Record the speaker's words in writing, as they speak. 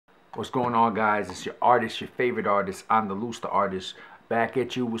What's going on, guys? It's your artist, your favorite artist, AndaluzTheArtist, back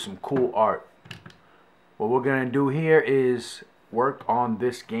at you with some cool art. What we're gonna do here is work on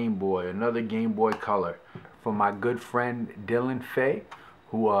this Game Boy, another Game Boy Color, from my good friend Dylan Fay,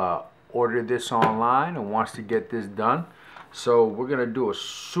 who ordered this online and wants to get this done. So we're gonna do a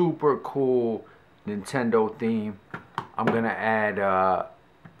super cool Nintendo theme. I'm gonna add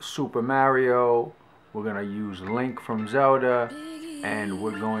Super Mario. We're gonna use Link from Zelda. And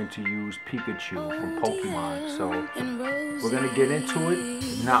we're going to use Pikachu from Pokemon. So we're gonna get into it.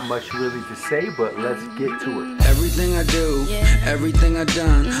 Not much really to say, but let's get to it. Everything I do, everything I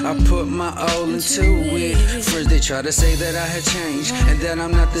done, I put my all into it. First they try to say that I had changed and that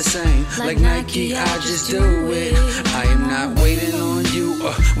I'm not the same. Like Nike, I just do it. I am not waiting on you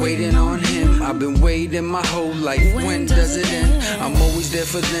or waiting on him. I've been waiting my whole life. When does it end? I'm always there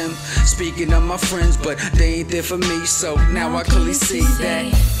for them. Speaking of my friends, but they ain't there for me. So now I clearly see that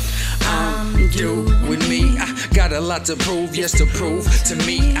I'm due with me. I got a lot to prove, yes, to prove to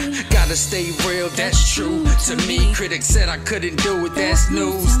me. I gotta stay real, that's true to me. Critics said I couldn't do it, that's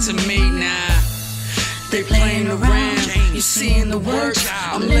news to me. Nah, they playing around. You seeing the work,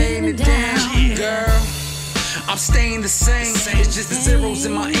 I'm laying it down, girl. I'm staying the same. It's just the zeros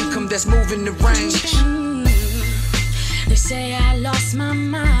in my income that's moving the range. They say I lost my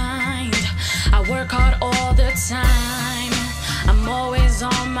mind. I work hard all the time. I'm always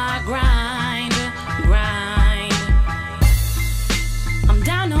on my grind. I'm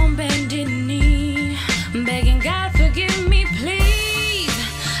down on bended knee, begging God forgive me, please.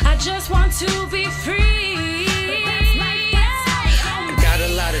 I just want to be free. I got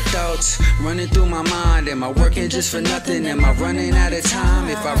a lot of thoughts running through my mind. Am I working just for nothing? Am I running out of time?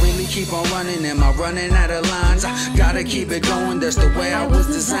 If I really keep on running, am I running out of lines? I gotta keep it going, that's the way I was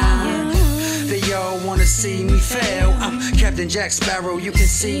designed. They all wanna see me fail. I'm Captain Jack Sparrow, you can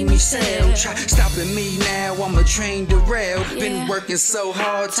see me sail. Try stopping me now, I'm a train derailed. Been working so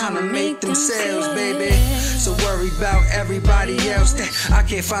hard, time to make them sales, baby. So worry about everybody else, that I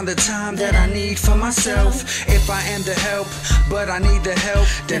can't find the time that I need for myself. If I am the help, but I need the help,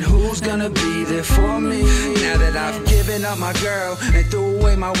 then who's gonna be there for me? Now that I've given up my girl and threw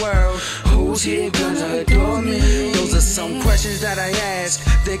away my world, who's here gonna adore me? Those are some questions that I ask,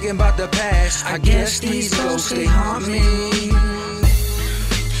 thinking about the past. I guess these ghosts, they haunt me.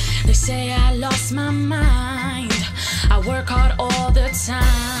 They say I lost my mind. I work hard all the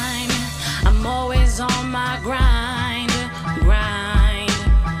time. I'm always on my grind.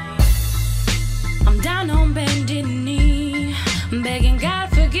 I'm down on bended knee, begging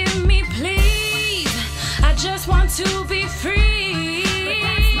God forgive me, please. I just want to be free.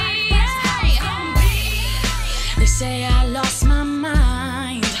 They say I lost my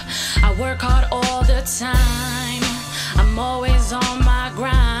mind. I work hard all the time. I'm always on my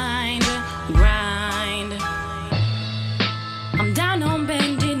grind. I'm down on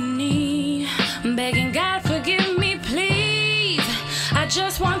bended knee, begging God forgive me, please. I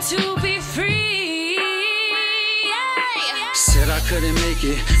just want to be free. Said I couldn't make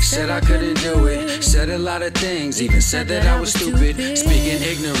it, said I couldn't do it. Said a lot of things, even said that I was stupid. Speaking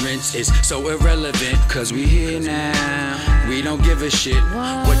ignorance is so irrelevant, cause we here now. We don't give a shit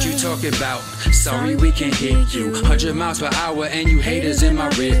what you talking about. Sorry we can't hit you 100 miles per hour and you haters in my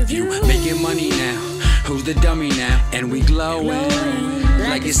rear view. Making money now, who's the dummy now? And we glowing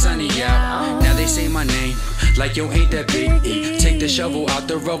like it's sunny out. Now they say my name like yo ain't that big E. Take the shovel out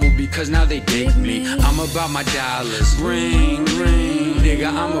the rubble because now they dig me. I'm about my dollars. Ring, ring, nigga,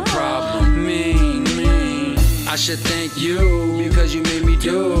 I'm a problem. Mean. I should thank you because you made me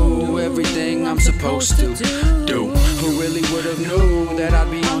do everything I'm supposed to do. Who really would have knew that I'd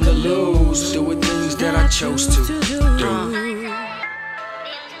be on the loose, doing things that I chose to do?